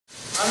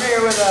I'm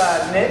here with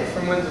Nick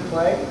from Wins the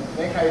Plague.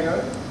 Nick, how you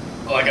doing?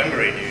 Oh, like, I'm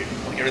great, dude.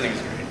 Like,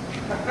 everything's great.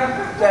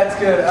 That's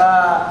good.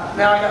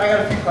 Now I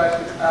got a few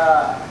questions.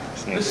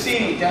 The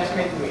CD,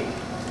 Decimate The Weak.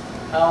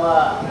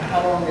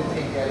 How long did it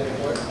take you guys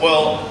to work?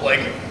 Well,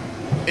 like,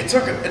 it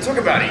took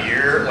about a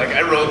year. Like,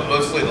 I wrote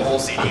mostly the whole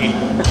CD.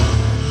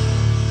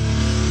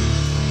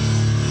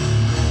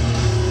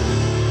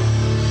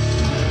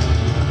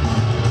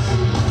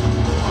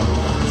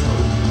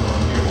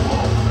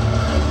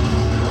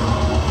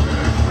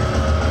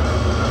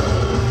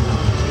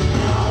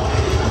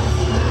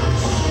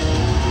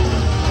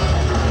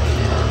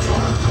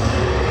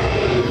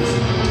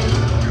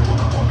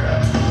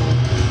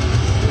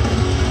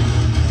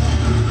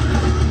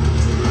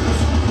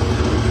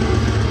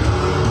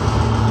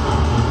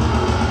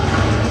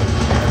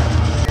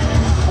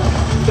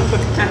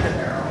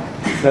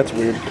 That's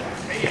weird.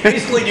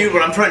 Basically, dude,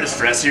 what I'm trying to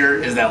stress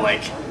here is that,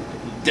 like,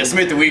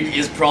 Decimate the Weak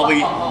is probably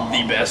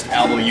the best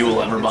album you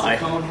will ever buy,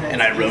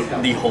 and I wrote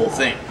the whole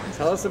thing.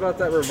 Tell us about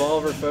that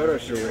Revolver photo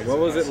shoot. What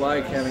was it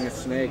like having a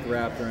snake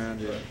wrapped around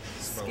you?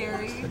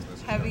 Scary,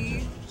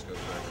 heavy,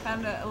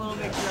 kind of a little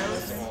bit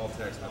gross.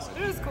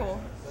 It was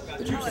cool.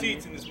 2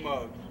 seats in this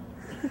mug.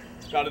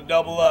 Got to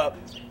double up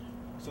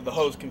so the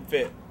hose can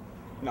fit.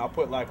 And I'll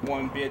put like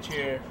one bitch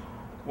here,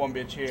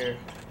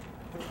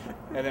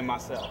 and then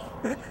myself.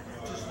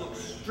 Just look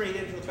straight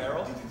into the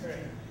barrel.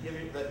 Give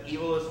it the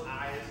evilest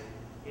eyes.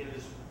 It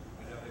is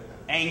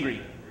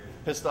Angry,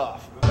 pissed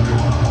off.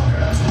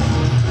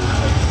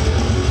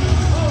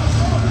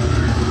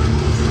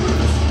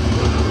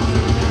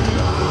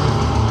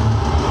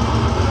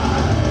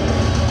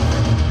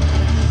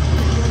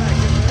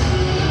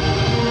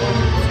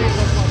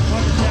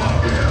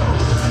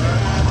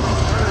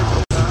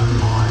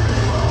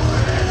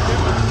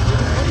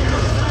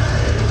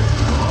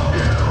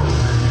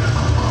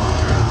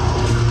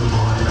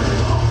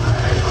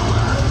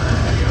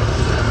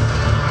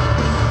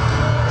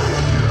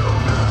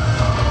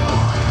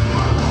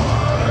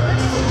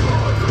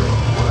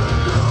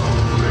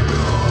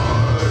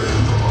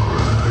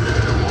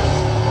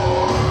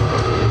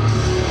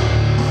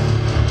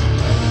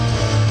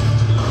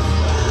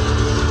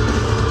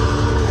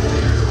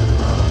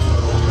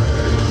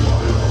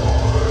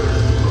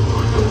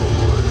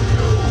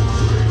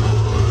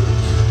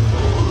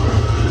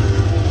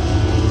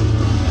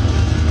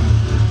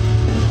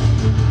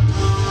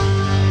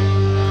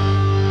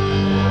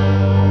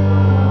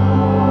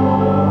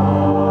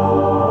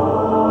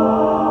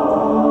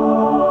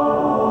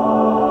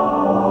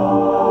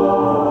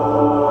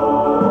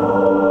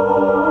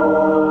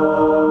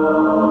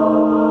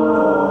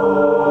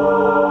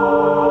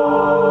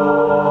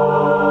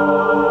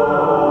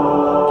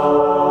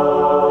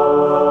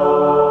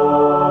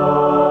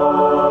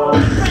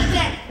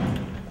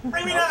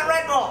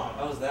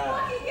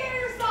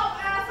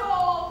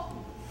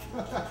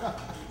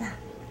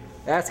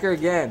 Ask her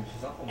again.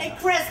 Hey,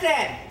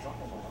 Kristen!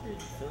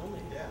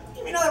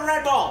 Give me another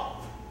Red Bull!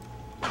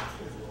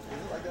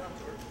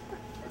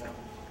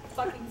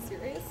 Fucking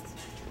serious?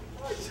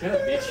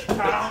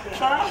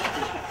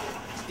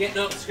 Getting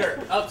up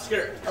skirt, up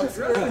skirt. I'm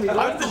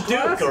the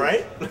Duke,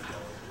 alright?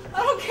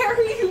 I don't care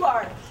who you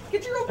are.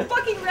 Get your own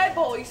fucking Red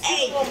Bull, you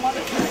stupid little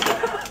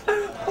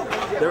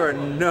motherfucker. There are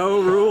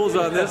no rules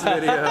on this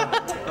video.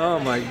 Oh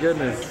my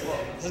goodness.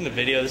 This isn't a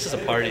video, this is a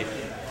party.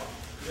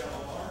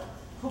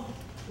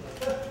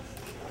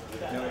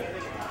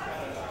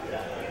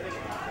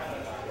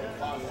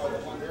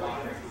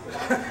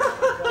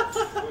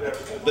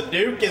 The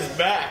Duke is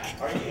back.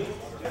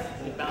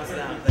 And bounce it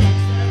out.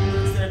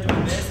 Instead of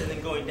doing this and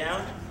then going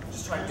down,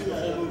 just try to do the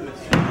whole movement.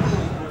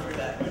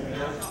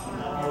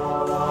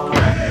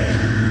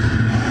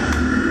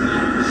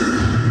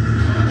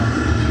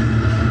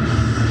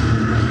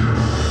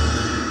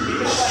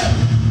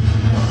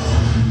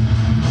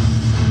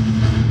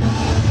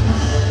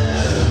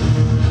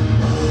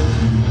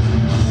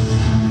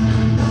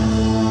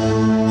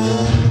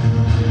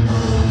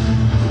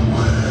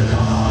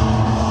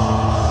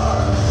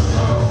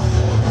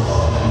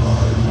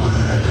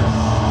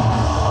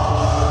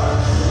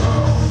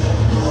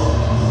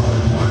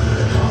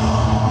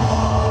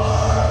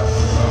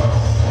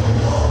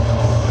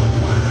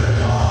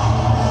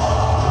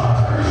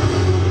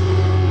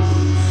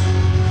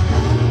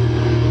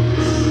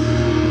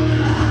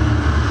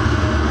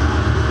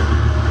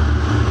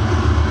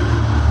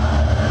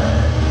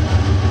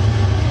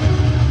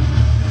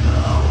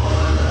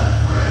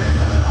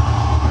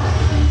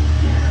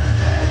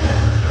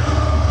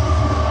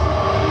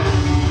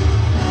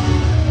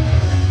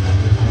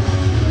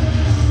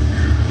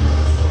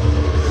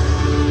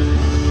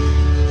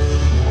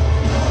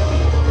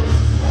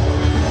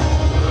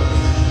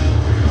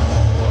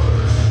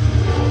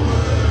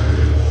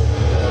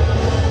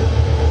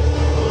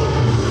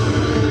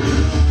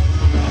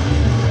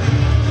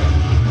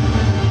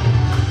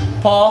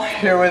 Paul,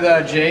 here with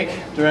Jake,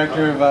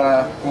 director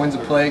of Wins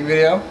the Plague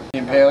video,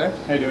 IMPALER.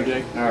 How you doing,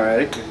 Jake?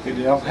 Alright. Good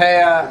deal. Hey,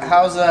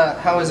 how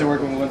is it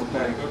working with Wins the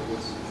Plague?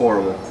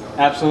 Horrible.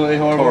 Absolutely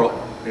horrible.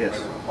 Horrible.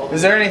 Yes.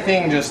 Is there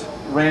anything just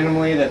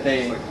randomly that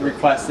they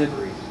requested?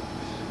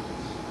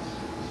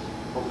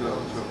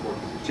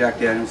 Jack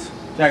Daniels.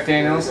 Jack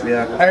Daniels?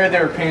 Yeah. I heard they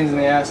were pains in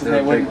the ass and They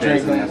they were wouldn't big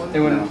pains drink in the them. ass. They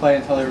wouldn't No. play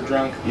until they were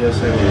drunk. Yes,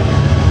 they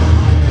were.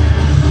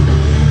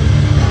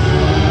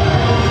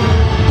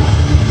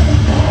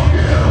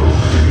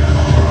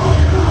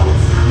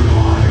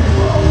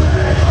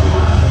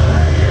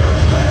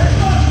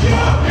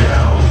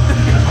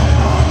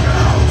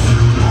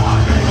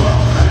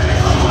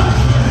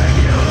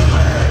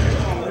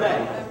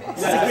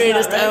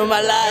 Greatest time of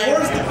my life.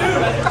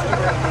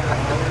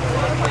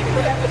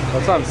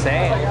 That's what I'm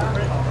saying.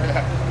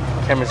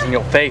 Cameras in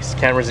your face.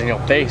 Cameras in your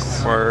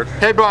face. Word.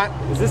 Hey, Blunt.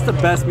 Is this the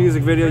best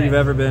music video you've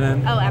ever been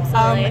in? Oh,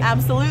 absolutely.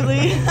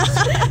 Absolutely.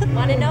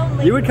 One and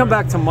only. You would come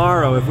back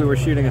tomorrow if we were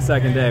shooting a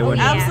second day,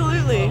 wouldn't you?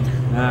 Absolutely.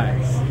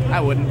 Nice.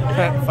 I wouldn't.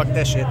 Fuck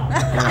that shit.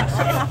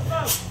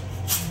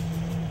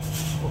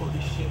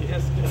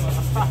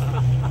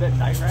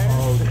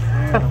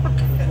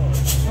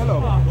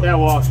 Can't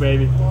walk,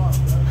 baby.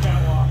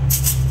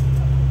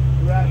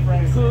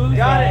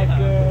 Got it.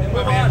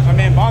 My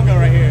man Bongo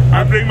right here.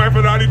 I bring my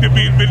Ferrari to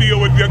be in video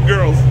with young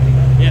girls.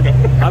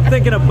 I'm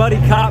thinking a buddy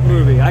cop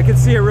movie. I could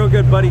see a real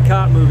good buddy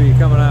cop movie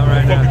coming out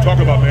right What the fuck now. you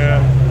talking about,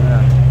 man?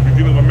 Yeah. You're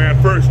dealing with a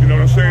man first, you know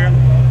what I'm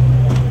saying?